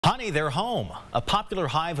Honey, their home. A popular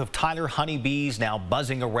hive of Tyler honeybees now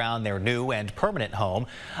buzzing around their new and permanent home.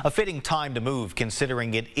 A fitting time to move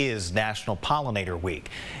considering it is National Pollinator Week.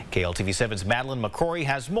 KLTV7's Madeline McCrory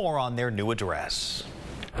has more on their new address.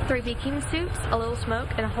 3 beekeeping suits, a little smoke,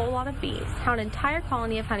 and a whole lot of bees. How an entire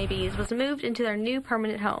colony of honeybees was moved into their new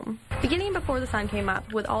permanent home. Beginning before the sun came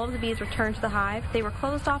up, with all of the bees returned to the hive, they were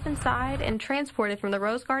closed off inside and transported from the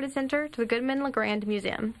Rose Garden Center to the Goodman LeGrand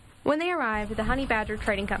Museum. When they arrived, the Honey Badger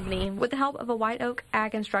Trading Company, with the help of a White Oak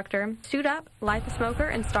ag instructor, suit up, light the smoker,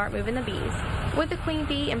 and start moving the bees. With the queen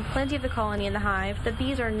bee and plenty of the colony in the hive, the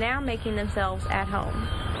bees are now making themselves at home.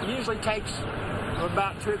 It usually takes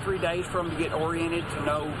about 2 or 3 days for them to get oriented to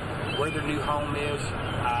know where their new home is.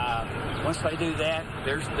 Once they do that,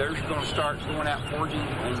 they're going to start going out foraging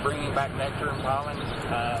and bringing back nectar and pollen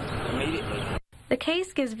immediately. The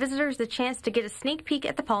case gives visitors the chance to get a sneak peek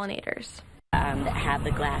at the pollinators. That have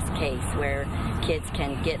the glass case where kids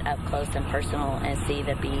can get up close and personal and see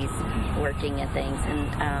the bees working and things. And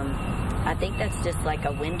I think that's just like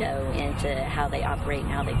a window into how they operate and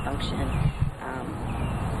how they function.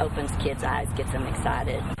 Opens kids' eyes, gets them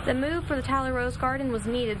excited. The move for the Tyler Rose Garden was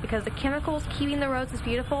needed because the chemicals keeping the roses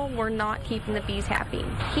beautiful were not keeping the bees happy.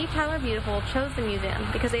 Keep Tyler Beautiful chose the museum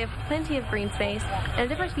because they have plenty of green space and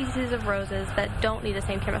different species of roses that don't need the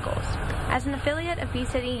same chemicals. As an affiliate of Bee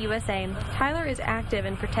City USA, Tyler is active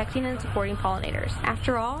in protecting and supporting pollinators.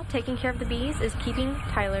 After all, taking care of the bees is keeping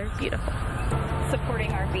Tyler beautiful.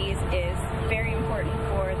 Supporting our bees is very important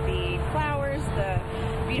for the flowers, the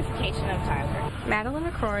beautification of Tyler.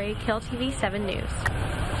 Madeline McCrory, KLTV7 News.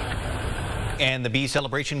 And the bee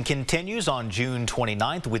celebration continues on June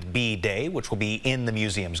 29th with Bee Day, which will be in the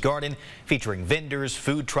museum's garden, featuring vendors,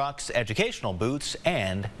 food trucks, educational booths,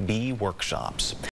 and bee workshops.